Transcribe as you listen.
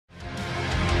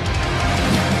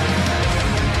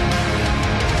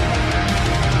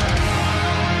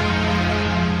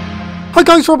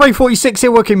Hi guys, Robbo46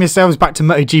 here, welcome yourselves back to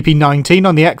MotoGP 19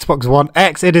 on the Xbox One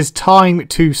X. It is time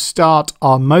to start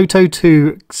our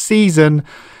Moto2 season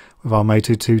with our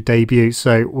Moto2 debut.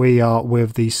 So we are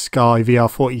with the Sky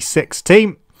VR46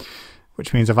 team,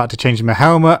 which means I've had to change my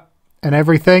helmet and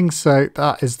everything. So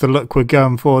that is the look we're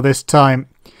going for this time.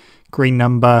 Green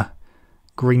number,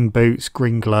 green boots,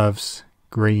 green gloves,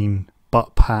 green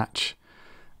butt patch,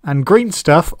 and green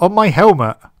stuff on my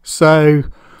helmet. So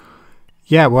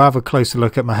yeah, we'll have a closer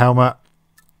look at my helmet.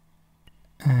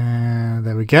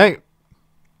 There we go.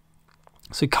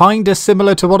 So kind of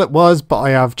similar to what it was, but I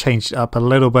have changed it up a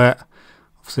little bit.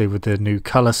 Obviously with the new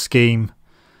colour scheme.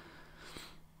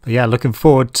 But yeah, looking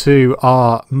forward to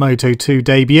our Moto2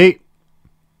 debut.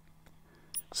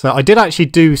 So I did actually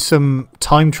do some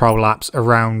time trial laps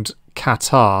around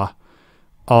Qatar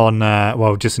on,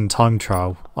 well, just in time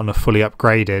trial on a fully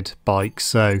upgraded bike.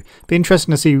 So it'd be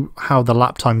interesting to see how the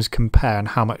lap times compare and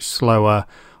how much slower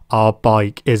our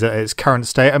bike is at its current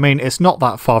state. I mean, it's not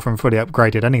that far from fully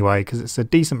upgraded anyway, because it's a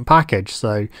decent package.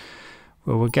 So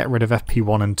we'll get rid of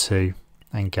FP1 and 2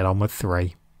 and get on with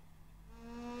 3.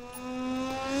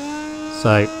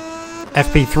 So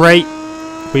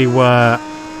FP3, we were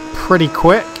pretty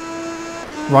quick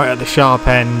right at the sharp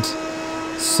end.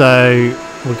 So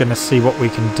we're going to see what we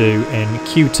can do in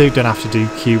Q2. Don't have to do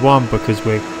Q1 because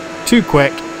we're too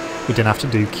quick. We didn't have to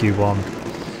do Q1.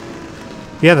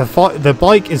 Yeah, the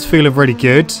bike is feeling really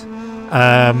good. So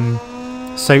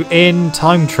in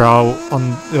time trial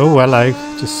on... Oh, hello.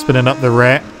 Just spinning up the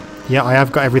rear. Yeah, I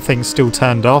have got everything still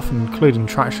turned off, including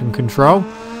traction control.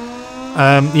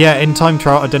 Yeah, in time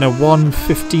trial I done a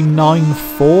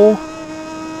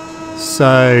 1:59.4.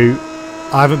 So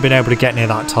I haven't been able to get near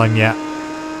that time yet.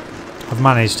 I've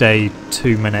managed a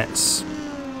 2 minutes,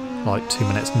 like 2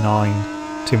 minutes 9,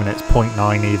 2 minutes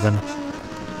 0.9 even.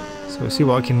 So we'll see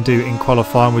what I can do in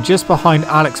qualifying. We're just behind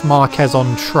Alex Marquez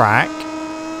on track.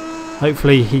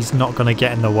 Hopefully he's not going to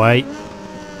get in the way.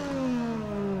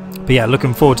 But yeah,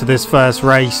 looking forward to this first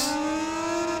race.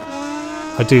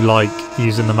 I do like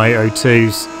using the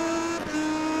Moto2s.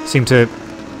 Seem to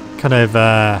kind of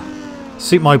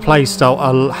suit my playstyle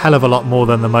a hell of a lot more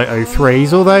than the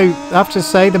Moto3s. Although I have to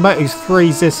say the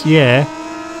Moto3s this year,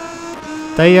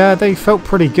 they felt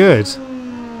pretty good.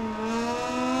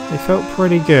 They felt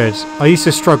pretty good. I used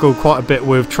to struggle quite a bit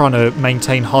with trying to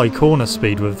maintain high corner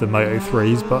speed with the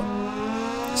Moto3s, but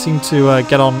seem to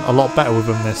get on a lot better with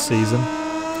them this season,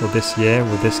 or this year,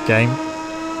 with this game.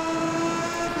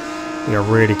 We are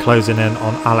really closing in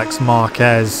on Alex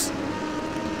Marquez.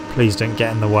 Please don't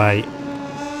get in the way.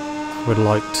 Would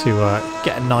like to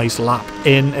get a nice lap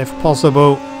in if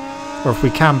possible, or if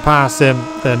we can pass him,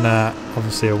 then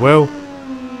obviously I will.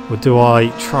 Or do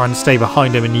I try and stay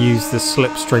behind him and use the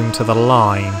slipstream to the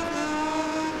line?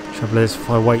 Trouble is, if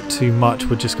I wait too much,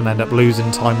 we're just going to end up losing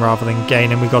time rather than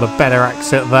gaining. We got a better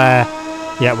exit there.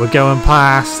 Yeah, we're going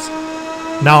past.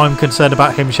 Now I'm concerned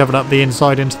about him shoving up the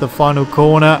inside into the final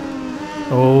corner.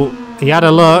 Oh, he had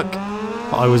a look,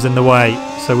 but I was in the way.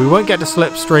 So we won't get to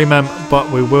slipstream him,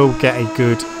 but we will get a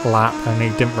good lap, and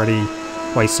he didn't really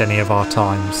waste any of our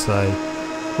time. So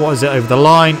what is it over the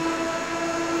line?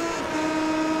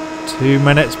 2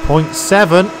 minutes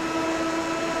 0.7.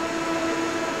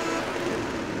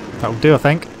 That will do, I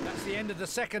think.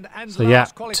 So yeah,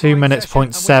 2 minutes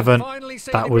 0.7.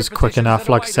 That was quick enough.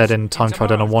 Like I said, in time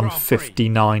trial, I done a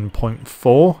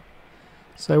 1:59.4.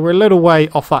 So we're a little way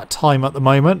off that time at the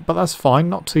moment, but that's fine,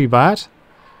 not too bad.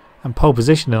 And pole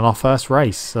position in our first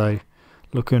race, so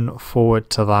looking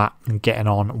forward to that and getting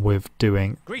on with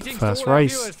doing the first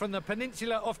race. Viewers from the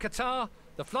peninsula of Qatar.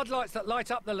 The floodlights that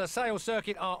light up the Losail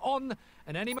circuit are on,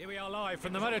 and here we are live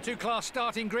from the Moto2 class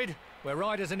starting grid, where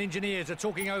riders and engineers are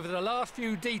talking over the last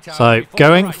few details. So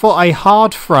going for a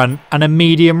hard front and a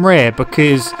medium rear,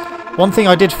 because one thing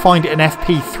I did find in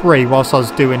FP3 whilst I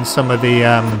was doing some of the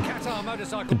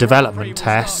development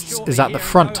tests is that the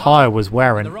front tyre was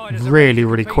wearing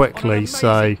really quickly.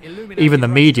 So even the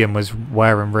medium was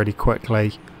wearing really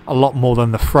quickly, a lot more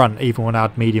than the front. Even when I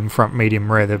had medium front,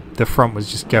 medium rear, the front was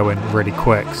just going really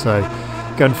quick. So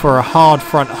going for a hard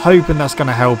front, hoping that's going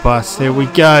to help us. Here we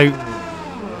go.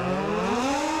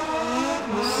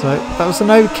 So that was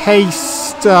an okay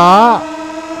start,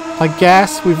 I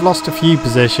guess. We've lost a few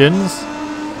positions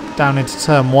down into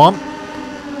turn 1.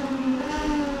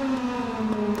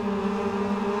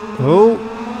 Oh,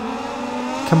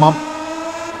 come on.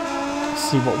 Let's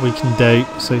see what we can do.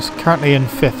 So he's currently in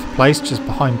 5th place, just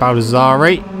behind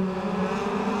Baldassari.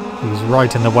 He's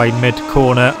right in the way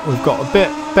mid-corner. We've got a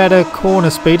bit better corner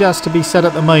speed, has to be said,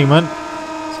 at the moment.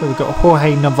 So we've got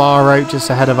Jorge Navarro just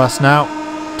ahead of us now.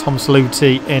 Tom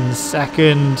Saluti in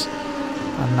 2nd.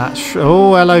 And that's...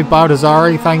 Oh, hello,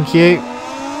 Baldassarre. Thank you.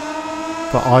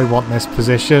 But I want this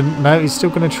position. No, he's still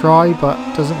going to try, but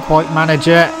doesn't quite manage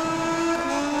it.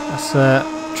 That's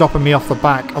dropping me off the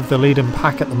back of the leading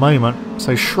pack at the moment.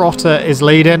 So Schrotter is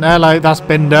leading. Hello, that's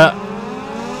Binder.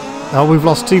 Oh, we've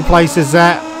lost 2 places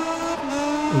there.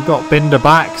 We've got Binder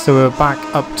back, so we're back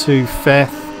up to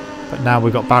 5th. But now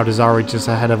we've got Baldassarre just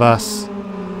ahead of us.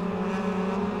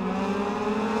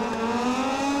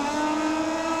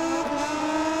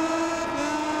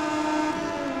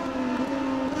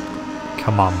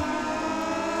 Come on.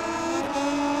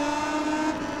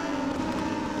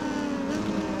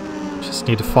 Just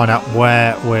need to find out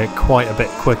where we're quite a bit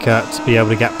quicker to be able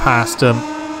to get past them.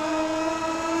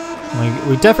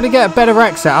 We definitely get a better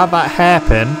exit out of that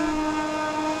hairpin.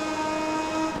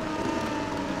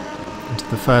 Into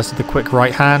the first of the quick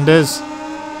right-handers.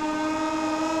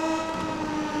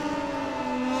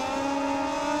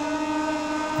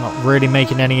 Not really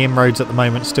making any inroads at the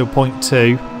moment, still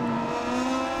 0.2.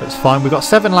 It's fine, we've got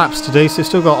 7 laps to do, so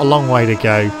still got a long way to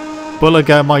go.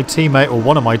 Bulliger, my teammate, or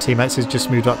one of my teammates, has just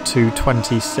moved up to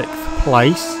 26th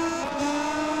place.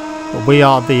 But we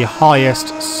are the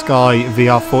highest Sky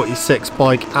VR46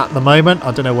 bike at the moment.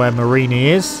 I don't know where Marini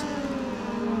is.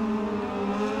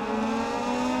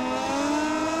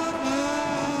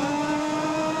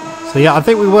 So yeah, I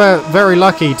think we were very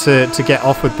lucky to get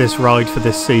off with this ride for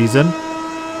this season.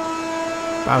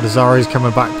 Baldassarre is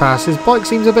coming back past. His bike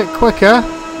seems a bit quicker.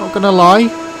 Not gonna lie.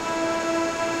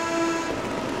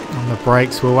 On the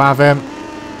brakes we'll have him.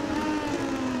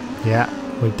 Yeah,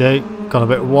 we do. Gone a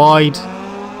bit wide.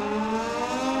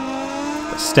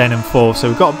 But staying in 4th. So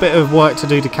we've got a bit of work to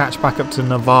do to catch back up to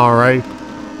Navarro.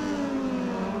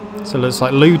 So it looks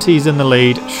like Luti's in the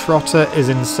lead. Schrotter is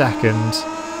in 2nd.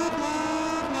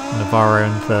 Navarro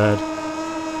in 3rd.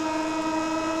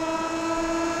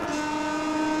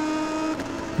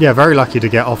 Yeah, very lucky to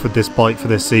get offered this bike for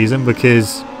this season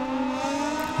because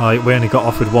we only got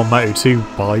offered one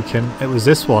Moto2 bike and it was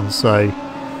this one, so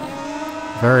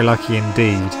very lucky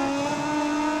indeed.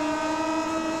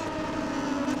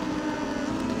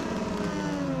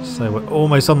 So we're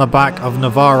almost on the back of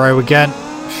Navarro again.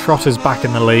 Schrotter's back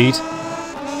in the lead.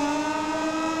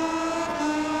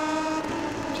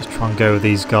 Just try and go with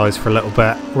these guys for a little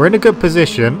bit. We're in a good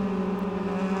position.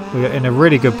 We're in a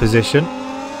really good position.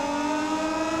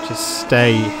 Just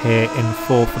stay here in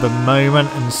 4th for the moment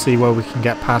and see where we can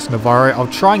get past Navarro. I'll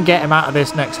try and get him out of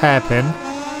this next hairpin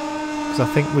because I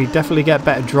think we definitely get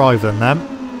better drive than them.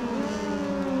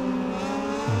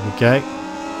 There we go.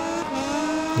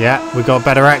 Yeah, we got a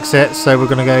better exit, so we're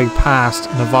going to go past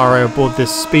Navarro aboard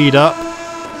this speed up.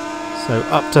 So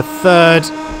up to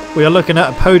 3rd. We are looking at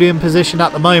a podium position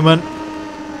at the moment.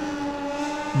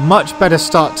 Much better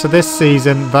start to this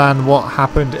season than what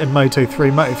happened in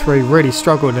Moto3. Moto3 really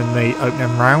struggled in the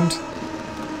opening round,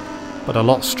 but a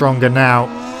lot stronger now.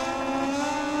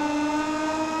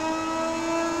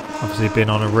 Obviously being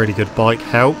on a really good bike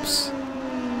helps.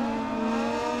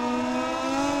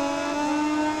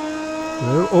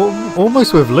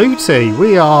 Almost with Luti.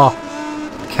 We are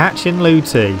catching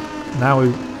Luti. Now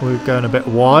we're going a bit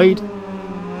wide.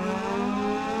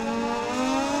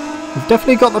 We've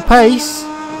definitely got the pace.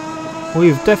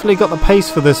 We've definitely got the pace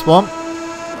for this one.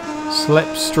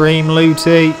 Slipstream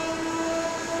Luti.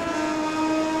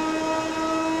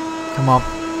 Come on.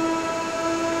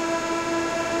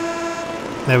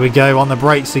 There we go, on the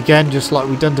brakes again, just like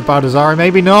we've done to Baldassarre.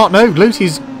 Maybe not. No,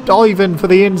 Luti's diving for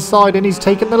the inside and he's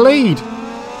taking the lead.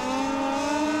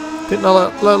 Didn't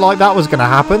look like that was going to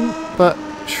happen, but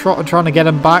Schrotter trying to get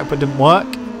him back, but didn't work.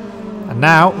 And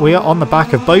now we are on the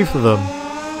back of both of them.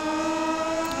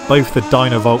 Both the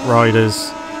Dynavolt riders.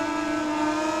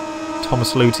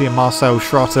 Thomas Luti and Marcel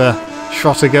Schrotter.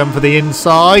 Schrotter going for the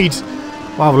inside.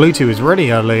 Wow, Luti was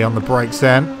really early on the brakes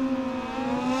then.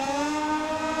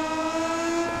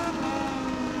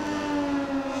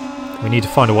 We need to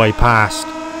find a way past.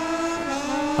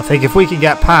 I think if we can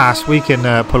get past, we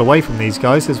can pull away from these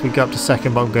guys as we go up to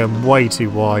 2nd, but I'm going way too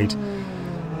wide.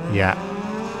 Yeah.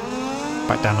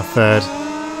 Back down to 3rd.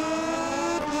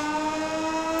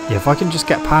 Yeah, if I can just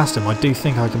get past him, I do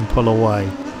think I can pull away.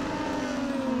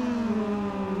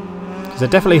 Because they're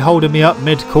definitely holding me up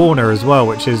mid-corner as well,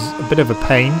 which is a bit of a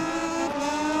pain.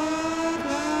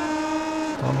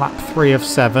 On lap 3 of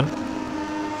 7.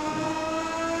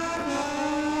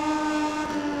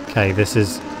 Okay, this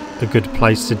is a good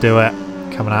place to do it.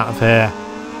 Coming out of here.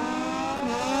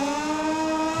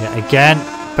 Yeah, again,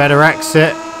 better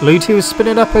exit. Luti was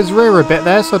spinning up his rear a bit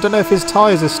there, so I don't know if his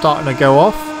tyres are starting to go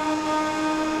off.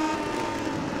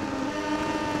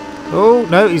 Oh,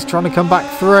 no, he's trying to come back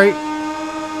through.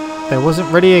 There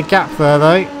wasn't really a gap there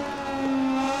though.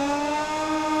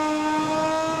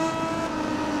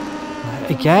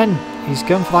 Again, he's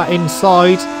going for that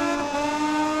inside.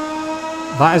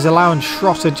 That is allowing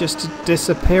Schrotter just to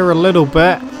disappear a little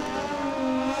bit.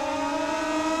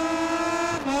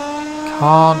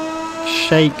 Can't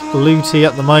shake Luti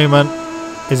at the moment.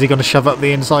 Is he going to shove up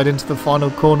the inside into the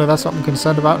final corner? That's what I'm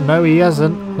concerned about. No, he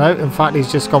hasn't. No, in fact,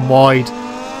 he's just gone wide.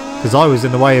 Because I was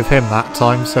in the way of him that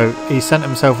time, so he sent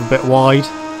himself a bit wide.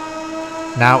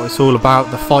 Now it's all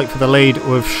about the fight for the lead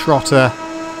with Schrotter.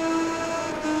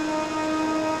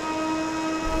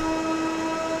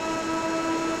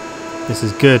 This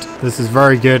is good. This is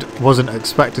very good. Wasn't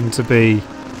expecting to be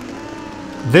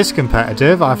this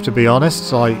competitive, I have to be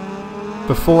honest. Like,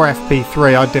 before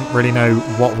FP3, I didn't really know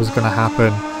what was going to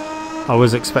happen. I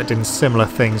was expecting similar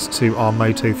things to our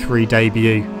Moto3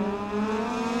 debut.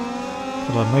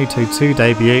 But our Moto2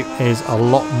 debut is a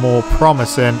lot more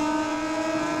promising.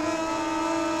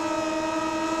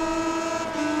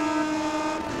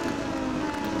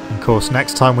 Of course,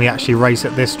 next time we actually race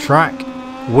at this track,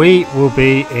 we will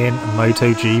be in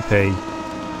MotoGP.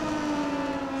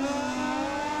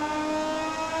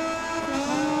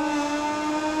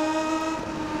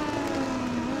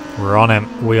 We're on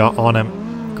him. We are on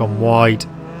him. Gone wide.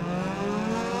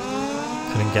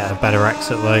 Couldn't get a better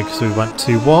exit though because we went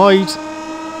too wide.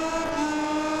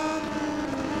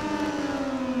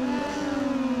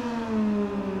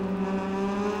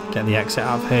 Get the exit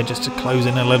out of here just to close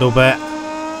in a little bit.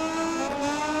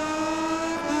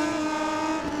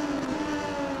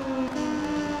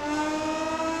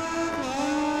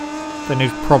 The new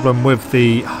problem with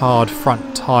the hard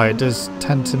front tyre, it does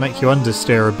tend to make you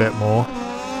understeer a bit more.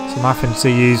 So I'm having to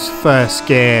use first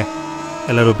gear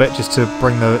a little bit just to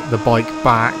bring the bike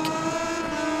back,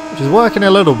 which is working a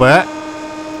little bit.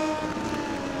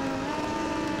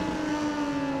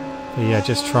 But yeah,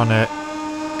 just trying to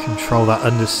control that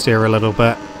understeer a little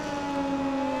bit.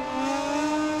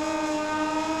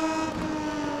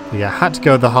 But yeah, had to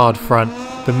go with the hard front.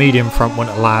 The medium front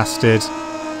wouldn't have lasted.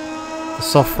 The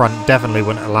soft front definitely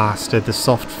wouldn't have lasted. The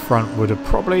soft front would have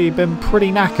probably been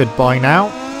pretty knackered by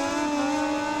now.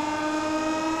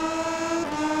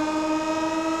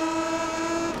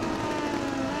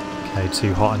 Okay,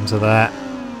 too hot into there.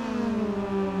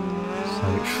 So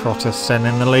Schrotter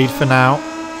sending the lead for now.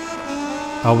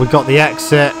 Oh, we got the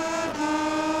exit.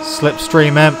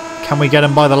 Slipstream him. Can we get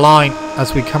him by the line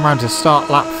as we come around to start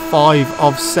lap 5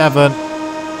 of 7?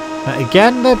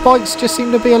 Again, their bikes just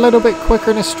seem to be a little bit quicker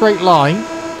in a straight line.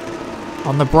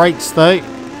 On the brakes though,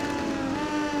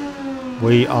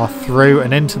 we are through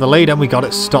and into the lead, and we got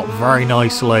it stopped very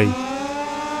nicely.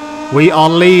 We are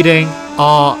leading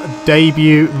our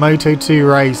debut Moto2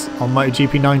 race on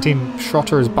MotoGP 19.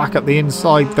 Schrotter is back up the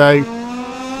inside though,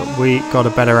 but we got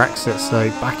a better exit, so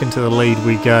back into the lead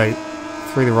we go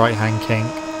through the right hand kink.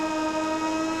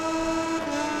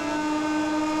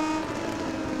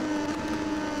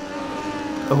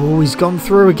 Oh, he's gone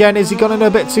through again. Is he gone in a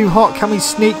bit too hot? Can we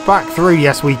sneak back through?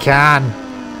 Yes, we can.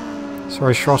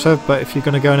 Sorry, Schrotter, but if you're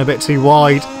going to go in a bit too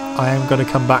wide, I am going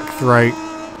to come back through.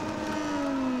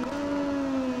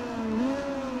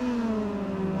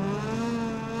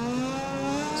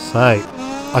 So,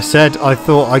 I said I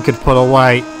thought I could pull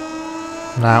away.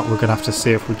 Now we're going to have to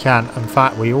see if we can. In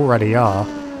fact, we already are.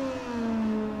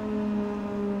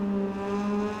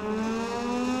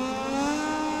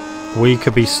 We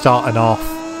could be starting off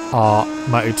our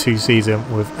Moto2 season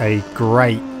with a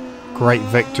great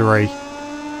victory.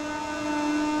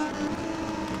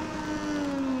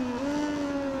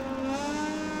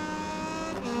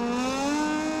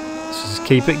 Let's just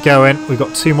keep it going. We've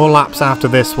got 2 more laps after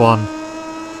this one.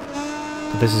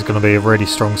 But this is going to be a really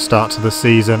strong start to the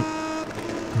season.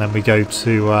 And then we go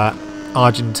to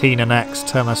Argentina next,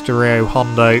 Termas de Rio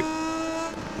Hondo.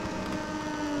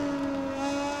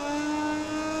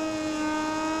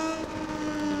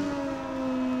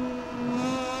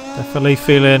 Definitely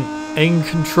feeling in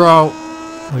control.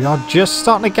 We are just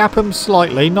starting to gap them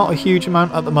slightly, not a huge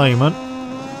amount at the moment,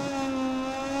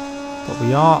 but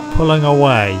we are pulling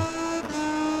away.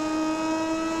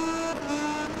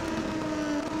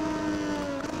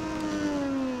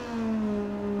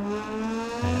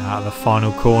 Out of the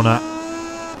final corner.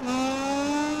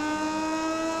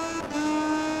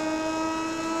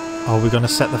 Are we going to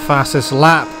set the fastest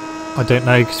lap? I don't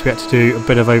know, because we had to do a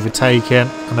bit of overtaking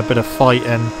and a bit of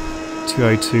fighting.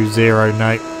 2020,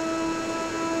 no.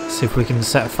 Let's see if we can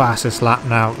set a fastest lap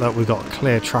now that we've got a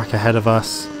clear track ahead of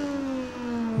us.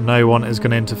 No one is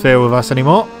going to interfere with us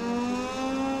anymore.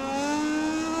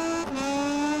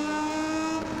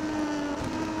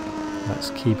 Let's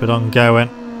keep it on going.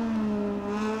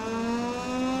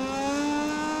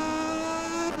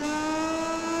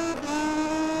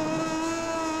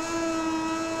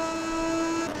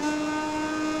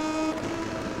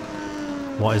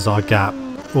 What is our gap?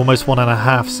 Almost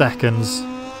 1.5 seconds.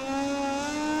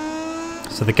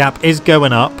 So the gap is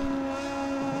going up.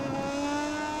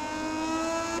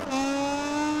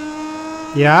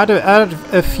 Yeah, I had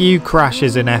a few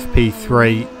crashes in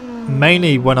FP3,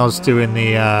 mainly when I was doing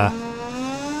the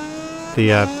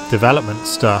development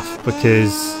stuff,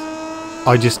 because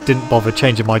I just didn't bother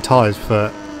changing my tyres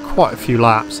for quite a few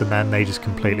laps, and then they just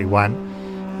completely went.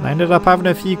 And I ended up having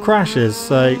a few crashes,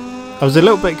 so I was a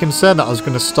little bit concerned that I was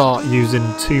going to start using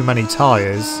too many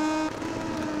tyres.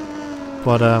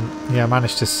 But yeah, I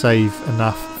managed to save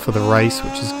enough for the race,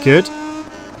 which is good.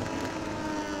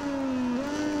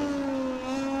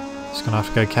 Just going to have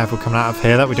to go careful coming out of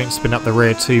here that we don't spin up the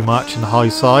rear too much in the high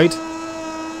side.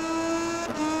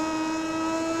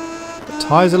 The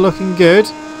tyres are looking good.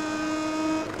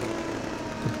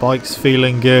 The bike's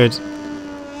feeling good.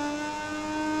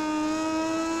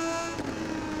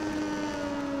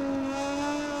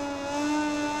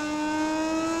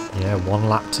 Yeah, 1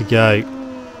 lap to go.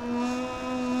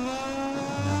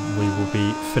 And we will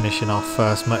be finishing our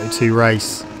first Moto2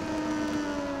 race.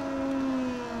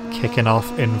 Kicking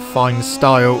off in fine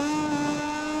style.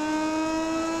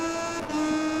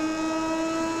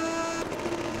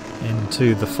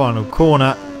 Into the final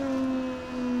corner.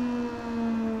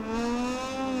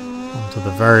 Onto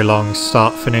the very long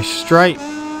start-finish straight.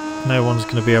 No one's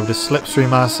going to be able to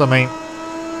slipstream us. I mean,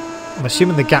 I'm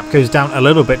assuming the gap goes down a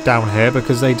little bit down here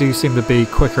because they do seem to be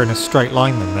quicker in a straight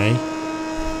line than me.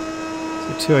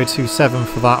 So 2027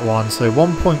 for that one. So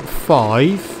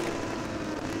 1.5.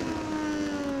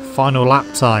 Final lap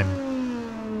time.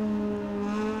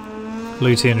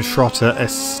 Luthi and Schrotter are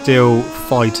still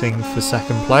fighting for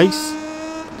second place.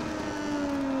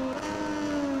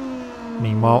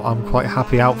 Meanwhile, I'm quite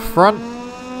happy out front.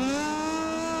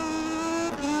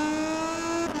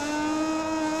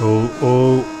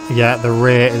 Oh, yeah, the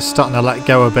rear is starting to let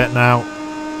go a bit now.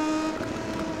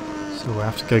 So we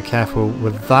have to go careful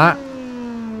with that.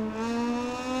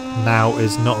 Now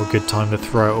is not a good time to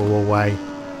throw it all away.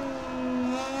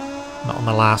 Not on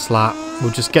the last lap.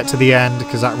 We'll just get to the end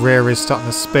because that rear is starting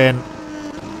to spin.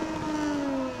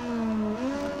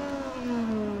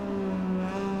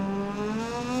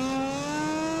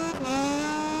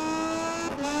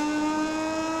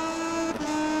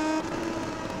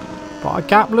 But our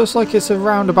gap looks like it's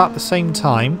around about the same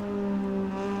time.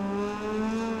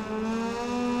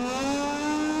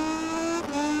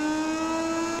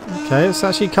 Okay, it's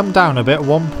actually come down a bit,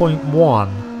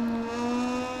 1.1.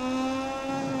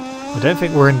 I don't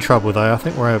think we're in trouble though. I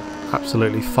think we're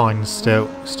absolutely fine still.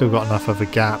 Still got enough of a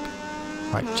gap.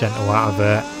 Right, gentle out of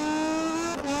there.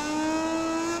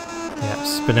 Yeah,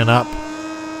 spinning up.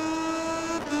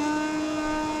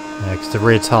 Yeah, because the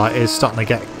rear tyre is starting to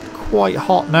get quite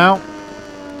hot now.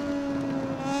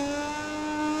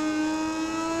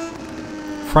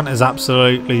 Front is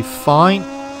absolutely fine.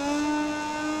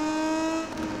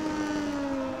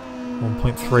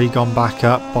 1.3 gone back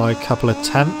up by a couple of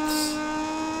tenths.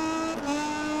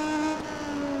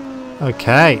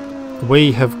 Okay,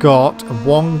 we have got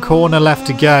 1 corner left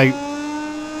to go.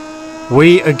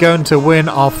 We are going to win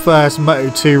our first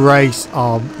Moto2 race,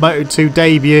 our Moto2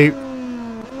 debut.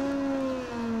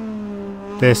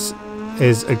 This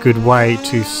is a good way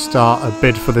to start a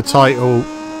bid for the title.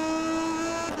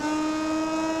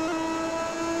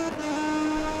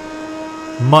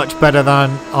 Much better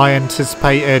than I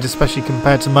anticipated, especially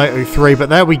compared to Moto3, but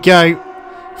there we go.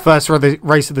 First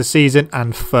race of the season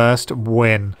and first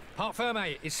win. Parc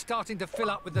Ferme is starting to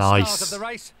fill up with the Nice. start of the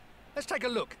race. Let's take a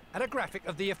look at a graphic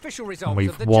of the official results. And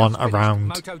we've of the won just finished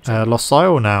around Moto2.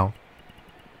 Losail now.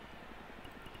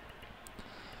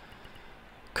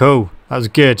 Cool, that was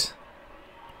good.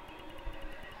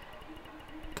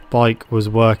 The bike was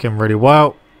working really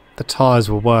well. The tyres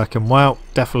were working well.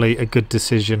 Definitely a good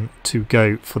decision to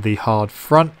go for the hard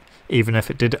front, even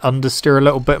if it did understeer a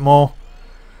little bit more.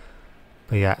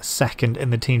 But yeah, second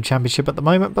in the team championship at the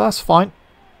moment, but that's fine.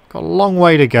 Got a long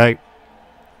way to go.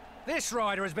 This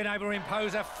rider has been able to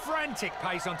impose a frantic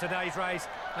pace on today's race,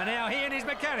 and now he and his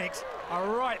mechanics are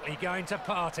rightly going to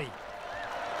party.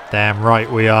 Damn right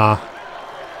we are.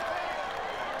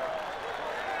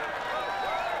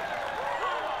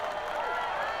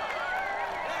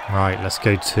 Right, let's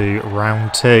go to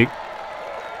round 2.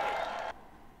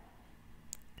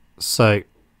 So,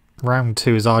 round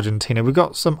 2 is Argentina. We've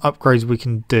got some upgrades we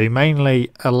can do,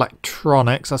 mainly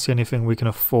electronics. That's the only thing we can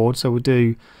afford, so we'll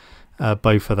do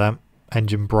both of them.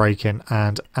 Engine braking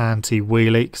and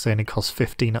anti-wheelie, because they only cost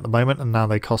 15 at the moment, and now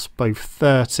they cost both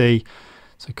 30,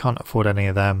 so can't afford any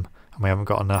of them, and we haven't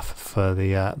got enough for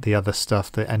the other stuff,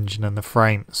 the engine and the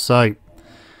frame. So,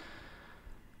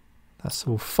 that's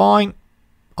all fine.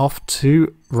 off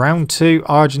to round 2,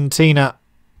 Argentina.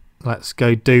 Let's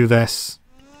go do this.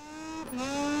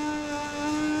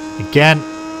 Again,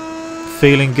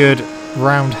 feeling good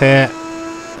round here.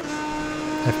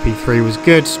 FP3 was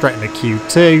good, straight into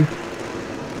Q2.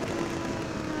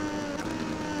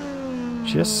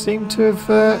 Just seemed to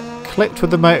have clicked with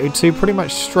the Moto2 pretty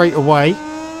much straight away.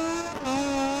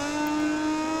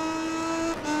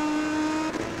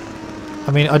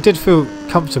 I mean, I did feel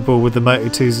comfortable with the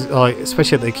Moto2s, like,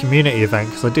 especially at the community event,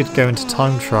 because I did go into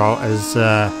time trial as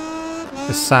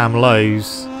Sam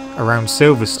Lowe's around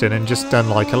Silverstone and just done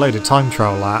like a load of time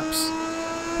trial laps.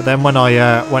 But then when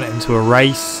I went into a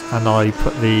race and I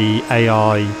put the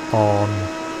AI on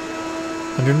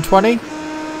 120,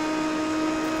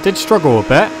 did struggle a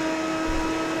bit.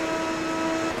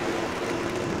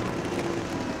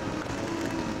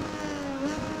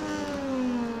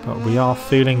 But we are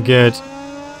feeling good.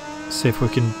 See if we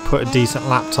can put a decent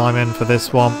lap time in for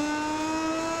this one.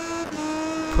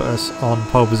 Put us on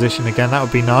pole position again, that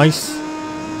would be nice.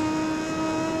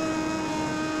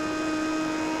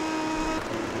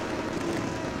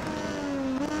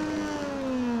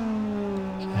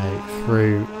 Okay,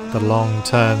 through the long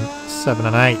turn 7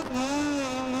 and 8.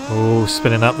 Oh,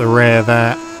 spinning up the rear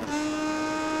there.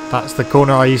 That's the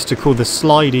corner I used to call the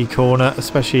slidey corner,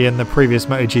 especially in the previous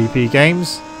MotoGP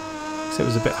games. So it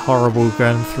was a bit horrible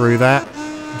going through that.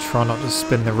 And try not to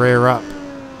spin the rear up.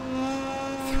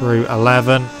 Through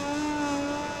 11.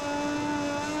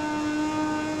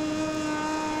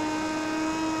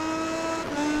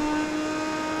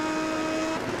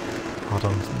 Hold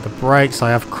on the brakes.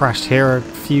 I have crashed here a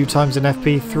few times in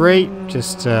FP3.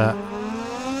 Just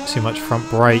too much front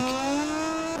brake.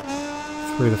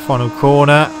 Through the final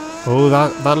corner. Oh,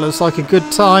 that looks like a good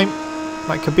time.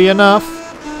 That could be enough.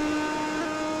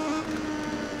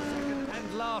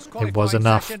 It was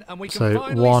enough. So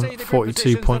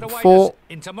 1:42.4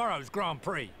 in tomorrow's Grand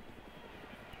Prix.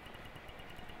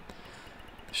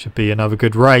 Should be another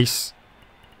good race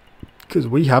because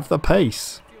we have the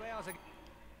pace.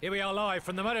 Here we are live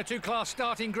from the Moto2 class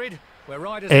starting grid, where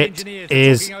riders and engineers it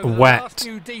is wet.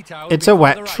 It's a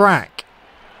wet track.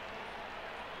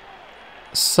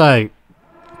 So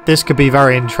this could be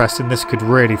very interesting. This could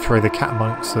really throw the cat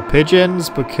amongst the pigeons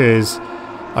because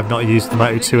I've not used the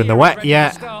Moto2 in the wet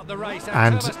yet,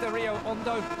 and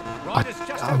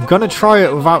I'm going to try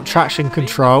it without traction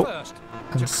control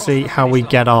and see how we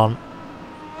get on.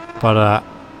 But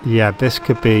yeah, this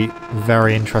could be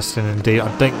very interesting indeed.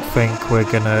 I don't think we're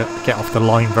going to get off the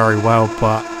line very well,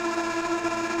 but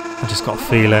I just got a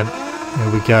feeling.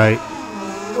 Here we go.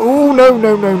 Oh, no,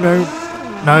 no, no, no.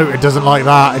 No, it doesn't like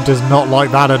that. It does not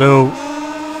like that at all.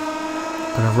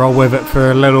 I'm going to roll with it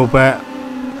for a little bit.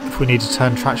 If we need to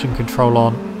turn traction control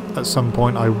on at some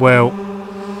point, I will.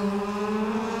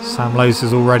 Sam Lowe's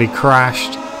has already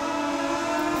crashed.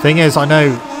 Thing is, I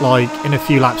know, like, in a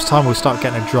few laps' time, we'll start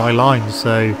getting a dry line,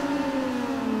 so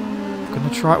I'm going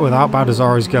to try it without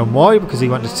Baldazzaro's going wide because he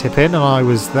went to tip in and I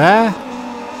was there.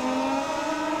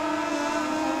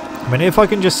 I mean, if I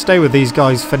can just stay with these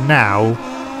guys for now,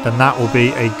 then that will be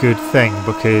a good thing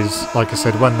because, like I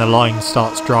said, when the line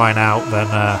starts drying out, then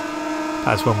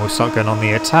that's when we'll start going on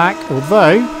the attack.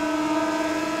 Although,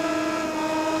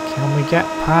 can we get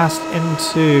past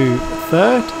into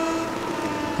third?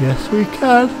 Yes, we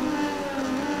can.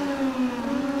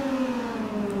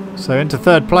 So into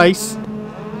third place.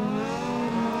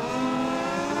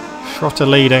 Schrotter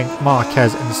leading.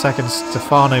 Marquez in second.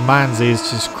 Stefano Manzi has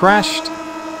just crashed.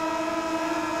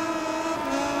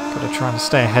 Got to try and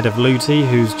stay ahead of Luti,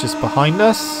 who's just behind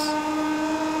us.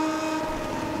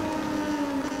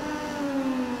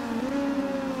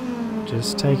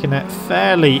 Just taking it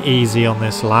fairly easy on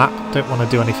this lap. Don't want to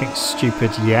do anything stupid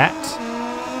yet.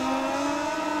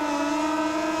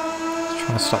 Just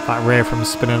trying to stop that rear from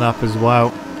spinning up as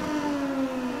well.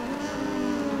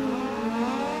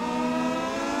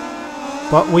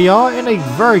 But we are in a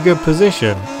very good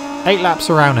position. 8 laps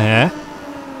around here.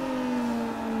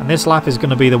 And this lap is going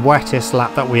to be the wettest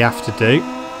lap that we have to do.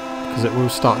 Because it will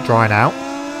start drying out.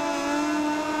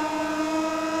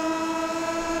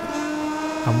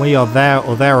 And we are there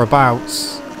or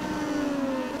thereabouts.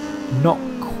 Not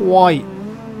quite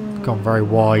gone very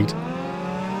wide.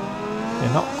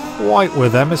 They're not quite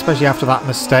with them, especially after that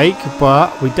mistake.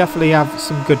 But we definitely have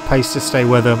some good pace to stay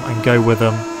with them and go with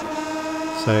them.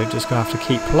 So just going to have to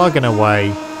keep plugging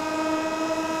away.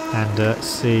 And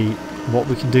see what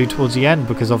we can do towards the end.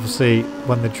 Because obviously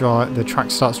when the track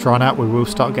starts drying out, we will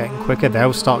start getting quicker.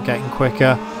 They'll start getting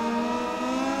quicker.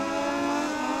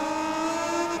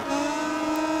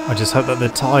 I just hope that the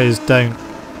tyres don't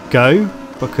go,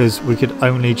 because we could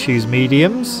only choose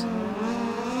mediums.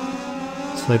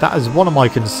 So that is one of my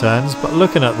concerns, but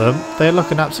looking at them, they're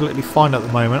looking absolutely fine at the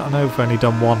moment. I know we've only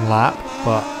done one lap,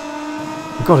 but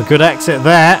we've got a good exit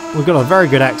there. We've got a very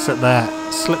good exit there.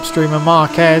 Slipstream and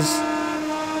Marquez.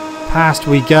 Past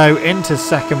we go into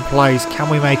second place. Can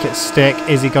we make it stick?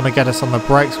 Is he going to get us on the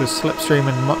brakes with Slipstream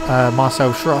and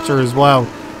Marcel Schrotter as well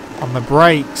on the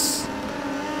brakes?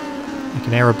 You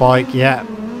can hear a bike. Yeah,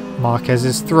 Marquez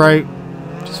is through.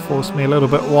 Just forced me a little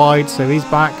bit wide, so he's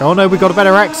back. Oh no, we got a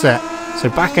better exit. So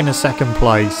back into second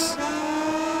place.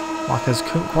 Marquez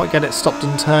couldn't quite get it stopped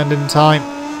and turned in time.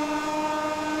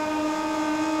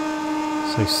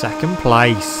 So second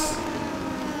place.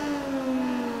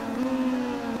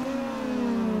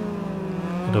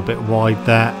 A little bit wide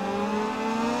there.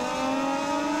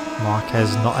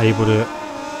 Marquez not able to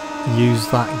use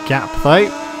that gap though.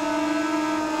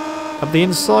 Up the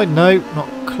inside, no, not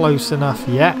close enough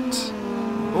yet.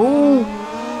 Ooh.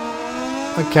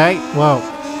 Okay, well,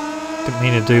 didn't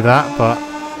mean to do that, but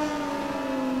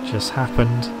just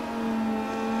happened.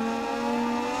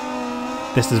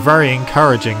 This is very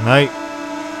encouraging though.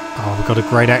 Oh, we've got a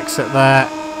great exit there.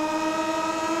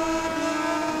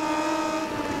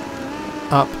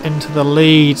 Up into the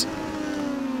lead.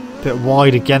 Bit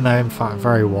wide again though, in fact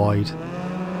very wide.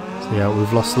 So yeah,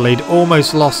 we've lost the lead.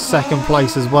 Almost lost second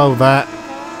place as well there.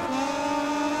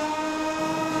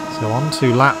 So on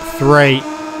to lap 3.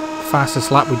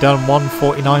 Fastest lap we've done,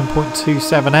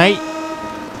 1:49.278.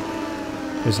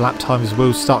 Those lap times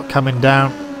will start coming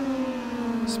down,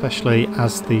 especially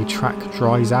as the track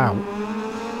dries out.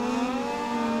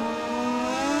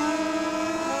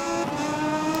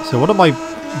 So one of my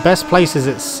best places,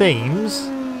 it seems,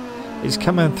 is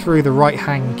coming through the right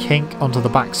hand kink onto the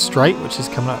back straight, which is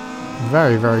coming up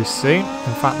very, very soon.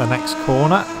 In fact, the next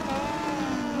corner.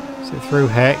 So through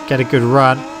here, get a good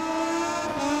run.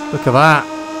 Look at that.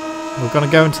 We're going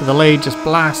to go into the lead, just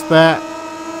blast there.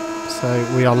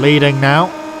 So we are leading now.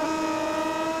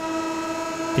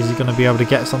 Is he going to be able to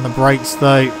get us on the brakes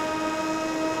though?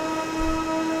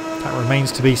 That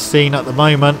remains to be seen at the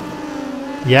moment.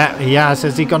 Yeah, he has.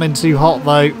 Has he gone in too hot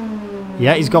though?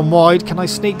 Yeah, he's gone wide. Can I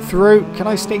sneak through? Can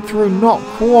I sneak through? Not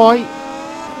quite.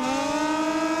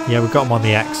 Yeah, we've got him on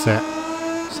the exit.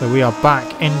 So we are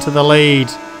back into the lead.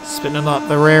 Spinning up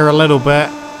the rear a little bit.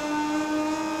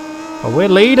 But we're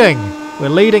leading. We're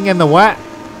leading in the wet.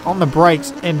 On the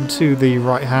brakes into the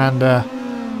right-hander.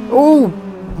 Oh,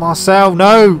 Marcel,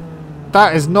 no.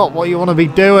 That is not what you want to be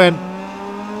doing.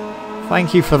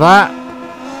 Thank you for that.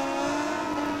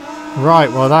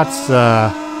 Right, well that's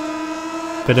a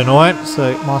bit annoying.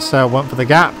 So Marcel went for the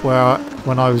gap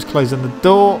when I was closing the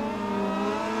door.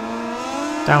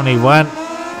 Down he went.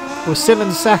 We're still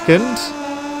in second.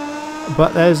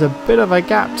 But there's a bit of a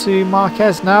gap to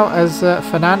Marquez now as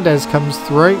Fernandez comes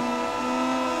through.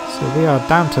 So we are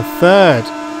down to third.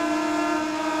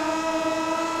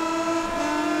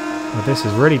 Well, this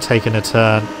has really taken a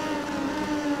turn.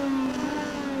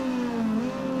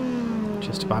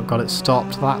 Just about got it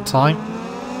stopped that time.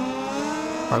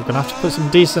 Right, we're going to have to put some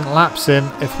decent laps in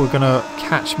if we're going to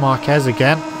catch Marquez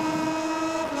again.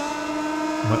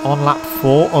 And we're on lap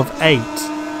 4 of 8.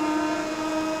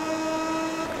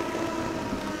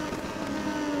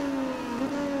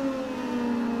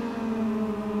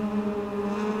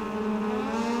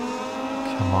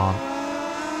 Come on.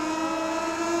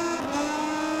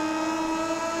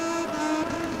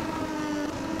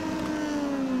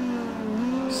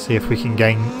 See if we can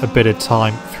gain a bit of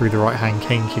time through the right hand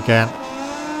kink again.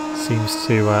 Seems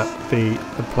to be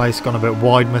the place gone a bit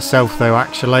wide myself though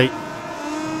actually.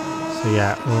 So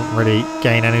yeah, won't really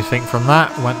gain anything from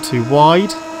that. Went too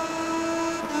wide.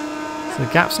 So the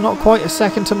gap's not quite a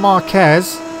second to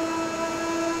Marquez.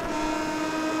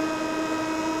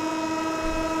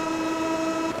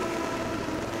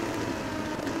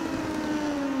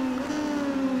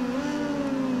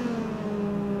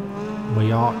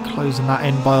 We are closing that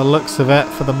in by the looks of it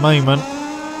for the moment.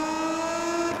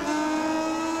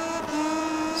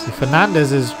 So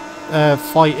Fernandez is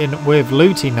fighting with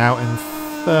Luti now in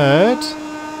third.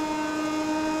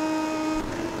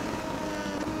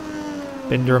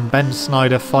 Binder and Ben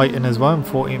Snyder fighting as well in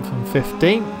 14th and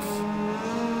 15th.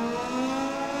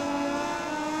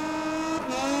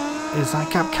 Is that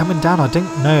gap coming down? I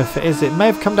don't know if it is. It may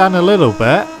have come down a little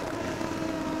bit.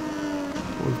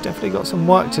 We've definitely got some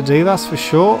work to do, that's for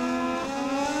sure.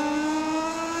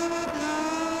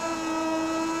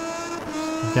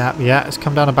 Gap, yeah, it's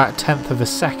come down about 1/10 of a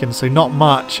second, so not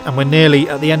much. And we're nearly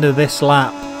at the end of this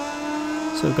lap.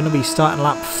 So we're going to be starting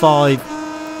lap 5.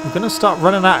 We're going to start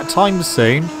running out of time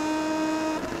soon.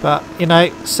 But, you know,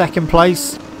 second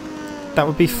place, that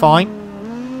would be fine.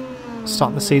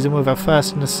 starting the season with our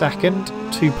first and a second,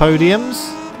 2 podiums.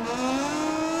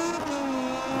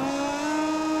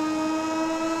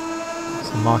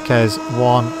 So Marquez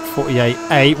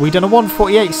 1:48.8. We've done a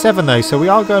 1:48.7 though, so we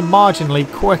are going marginally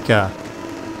quicker.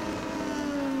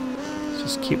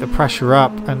 Just keep the pressure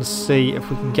up and see if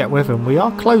we can get with him. We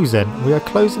are closing. We are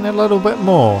closing a little bit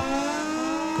more.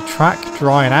 The track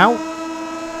drying out.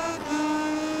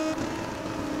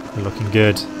 We're looking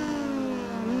good.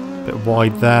 Bit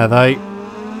wide there though.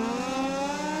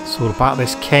 It's all about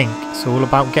this kink. It's all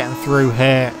about getting through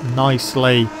here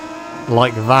nicely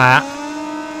like that.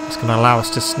 It's going to allow us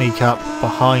to sneak up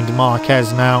behind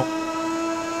Marquez now.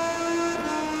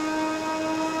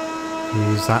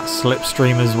 Use that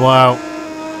slipstream as well.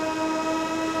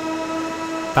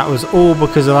 That was all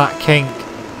because of that kink.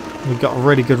 We got a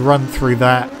really good run through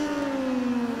there.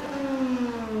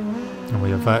 And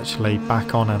we are virtually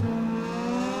back on him.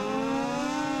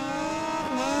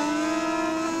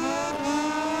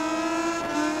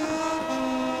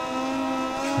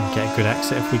 Try and get a good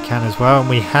exit if we can as well. And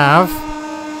we have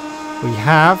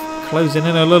closing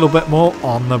in a little bit more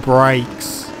on the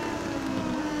brakes.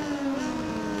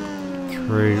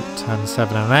 Through turn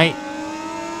 7 and 8.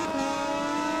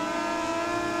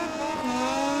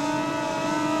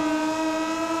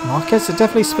 Marquez are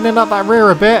definitely spinning up that rear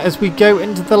a bit as we go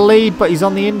into the lead, but he's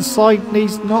on the inside and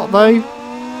he's not though.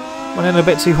 Went in a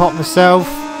bit too hot myself.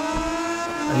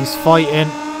 He's fighting.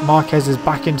 Marquez is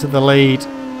back into the lead.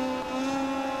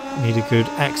 Need a good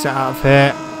exit out of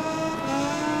here.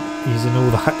 Using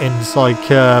all that inside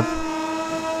curb.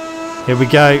 Here we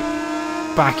go.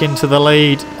 Back into the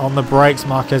lead on the brakes.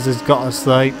 Marquez has got us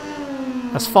though.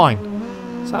 That's fine.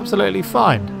 It's absolutely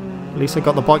fine. At least I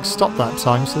got the bike stopped that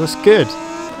time, so that's good.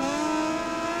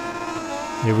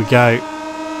 Here we go.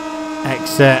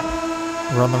 Exit.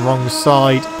 We're on the wrong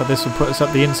side, but this will put us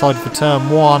up the inside for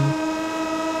turn 1.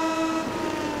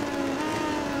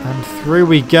 And through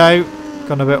we go.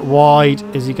 Gone a bit wide.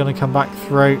 Is he going to come back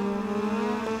through?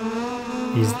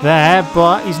 He's there,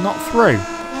 but he's not through.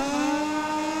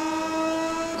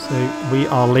 So we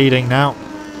are leading now.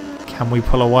 Can we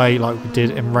pull away like we did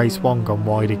in race 1? Gone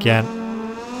wide again.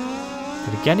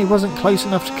 But again, he wasn't close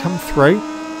enough to come through.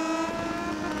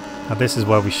 Now this is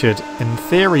where we should, in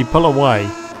theory, pull away.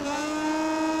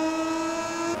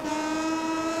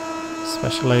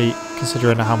 Especially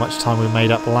considering how much time we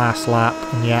made up last lap.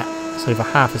 And yet, it's over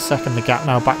half a second the gap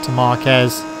now back to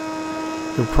Marquez.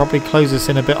 He'll probably close us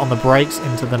in a bit on the brakes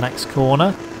into the next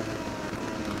corner.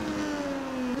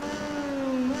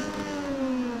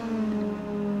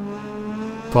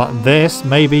 But this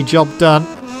may be job done.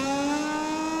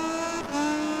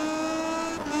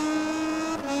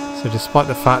 So despite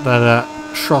the fact that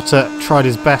Trotter tried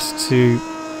his best to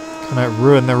kind of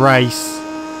ruin the race,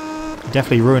 he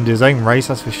definitely ruined his own race,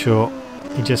 that's for sure.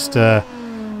 He just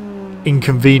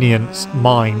inconvenienced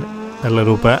mine a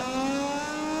little bit.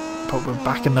 But we're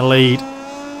back in the lead.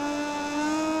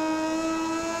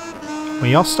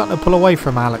 We are starting to pull away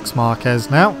from Alex Marquez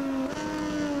now.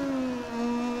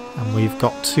 And we've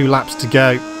got 2 laps to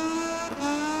go.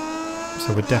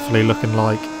 So we're definitely looking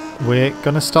like we're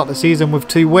going to start the season with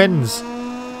 2 wins.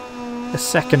 A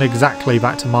second exactly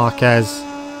back to Marquez.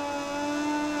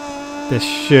 This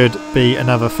should be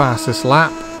another fastest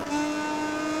lap.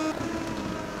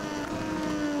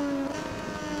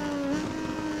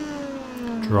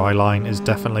 Dry line is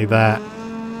definitely there.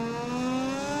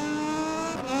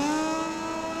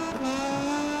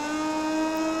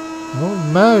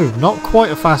 Oh no, not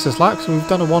quite a fastest lap because we've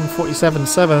done a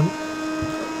 1:47.7.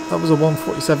 That was a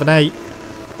 1:47.8.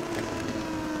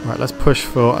 Right, let's push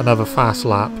for another fast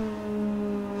lap.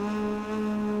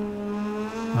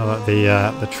 Now that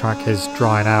the track is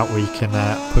drying out, we can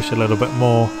push a little bit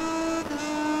more.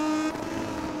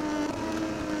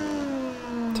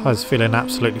 Tyres feeling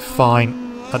absolutely fine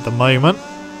at the moment.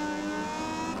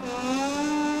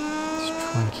 Let's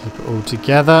try and keep it all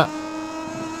together.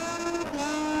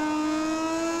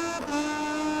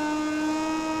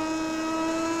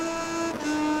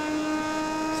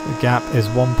 So the gap is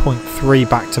 1.3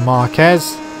 back to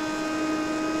Marquez.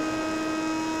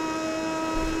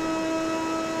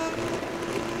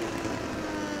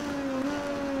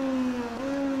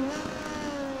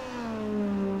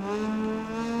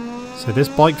 So this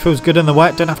bike feels good in the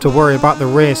wet. Don't have to worry about the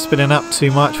rear spinning up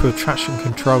too much with traction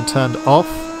control turned off.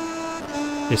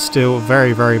 It's still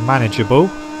very, very manageable.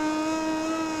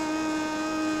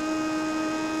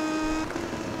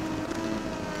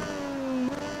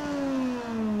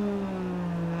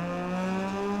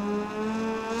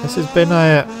 This has been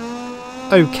a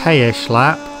okay-ish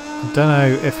lap. I don't know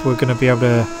if we're going to be able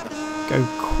to go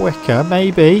quicker,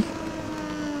 maybe.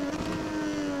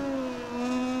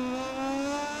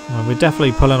 And we're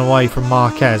definitely pulling away from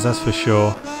Marquez, that's for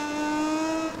sure.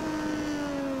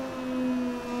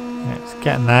 Yeah, it's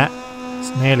getting there.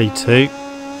 It's nearly 2.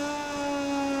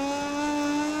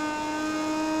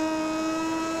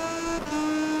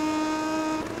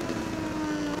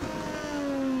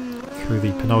 Through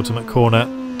the penultimate corner,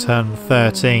 turn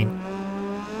 13.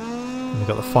 And we've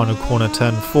got the final corner,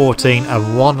 turn 14,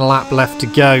 and 1 lap left to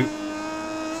go.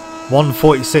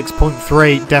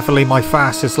 1:46.3, definitely my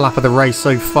fastest lap of the race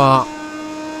so far.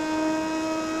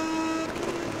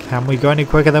 Can we go any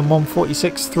quicker than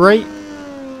 1:46.3?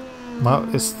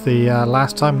 Well, it's the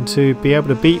last time to be able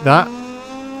to beat that.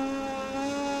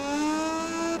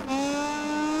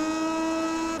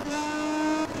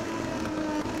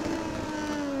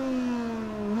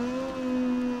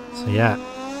 So yeah,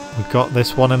 we've got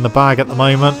this one in the bag at the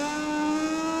moment.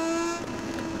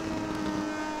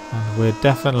 And we're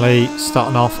definitely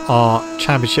starting off our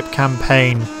championship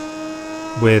campaign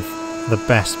with the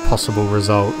best possible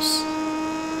results.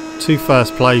 2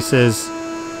 first places.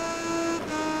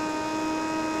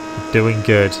 Doing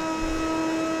good.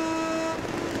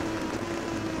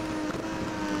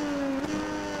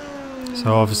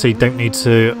 So obviously don't need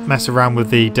to mess around with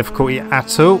the difficulty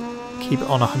at all. Keep it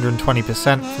on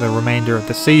 120% for the remainder of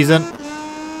the season,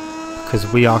 because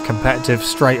we are competitive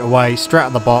straight away, straight out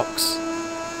of the box.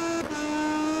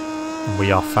 And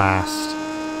we are fast.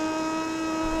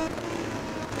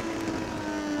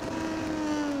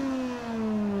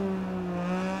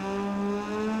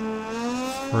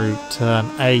 Through turn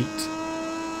 8.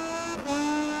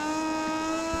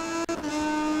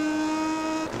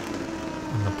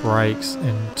 And the brakes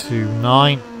into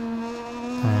 9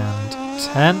 and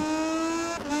 10.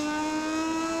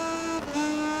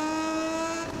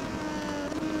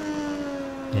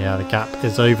 Yeah, the gap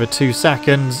is over 2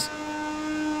 seconds.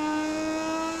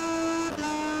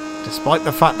 Despite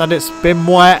the fact that it's been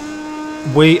wet,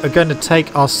 we are going to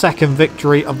take our second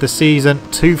victory of the season.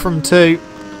 2 from 2.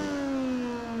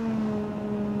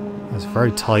 That's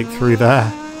very tight through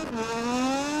there.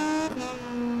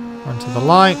 Run to the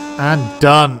line and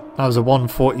done. That was a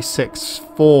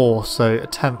 1:46.4, so a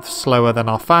 10th slower than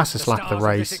our fastest lap of the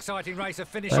race.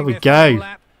 There we go.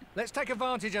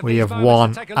 We have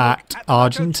won at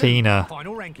Argentina.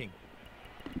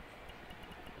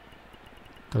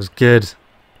 That was good.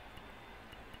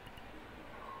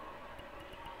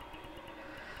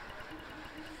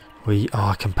 We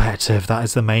are competitive, that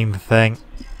is the main thing.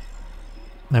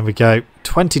 There we go.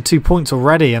 22 points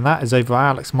already, and that is over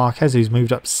Alex Marquez, who's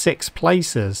moved up 6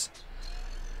 places.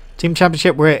 Team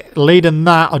Championship, we're leading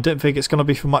that. I don't think it's going to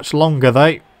be for much longer,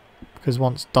 though, because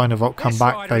once Dynovolt come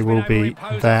back, they will be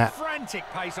there. Frantic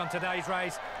pace on today's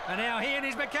race, and now he and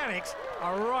his mechanics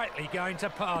are rightly going to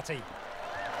party.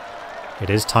 It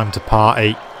is time to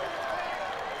party.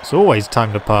 It's always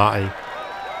time to party.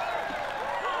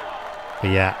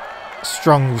 But yeah,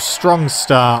 strong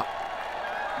start.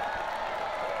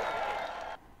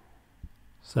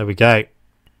 So there we go.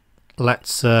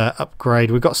 Let's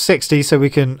upgrade. We've got 60, so we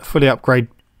can fully upgrade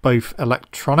both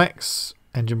electronics,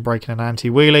 engine braking and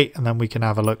anti-wheelie, and then we can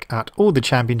have a look at all the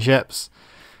championships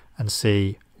and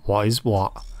see what is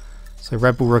what. So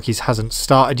Red Bull Rookies hasn't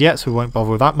started yet, so we won't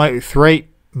bother with that. Moto3,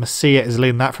 Masia is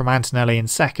leading that from Antonelli in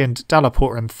 2nd, Dalla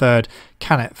Porta in 3rd,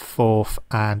 Canet 4th,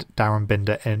 and Darren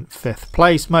Binder in 5th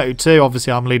place. Moto2,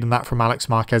 obviously I'm leading that from Alex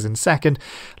Marquez in 2nd,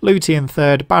 Luti in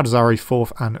 3rd, Baldassari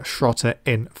 4th, and Schrotter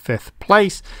in 5th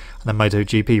place. And then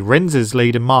MotoGP, Rins is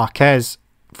leading Marquez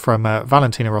from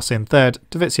Valentino Rossi in 3rd,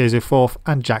 Dovizioso 4th,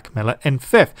 and Jack Miller in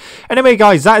 5th. Anyway,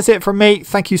 guys, that is it from me.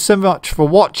 Thank you so much for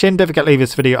watching. Don't forget to leave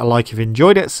this video a like if you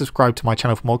enjoyed it. Subscribe to my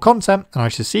channel for more content, and I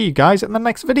shall see you guys in the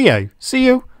next video. See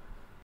you.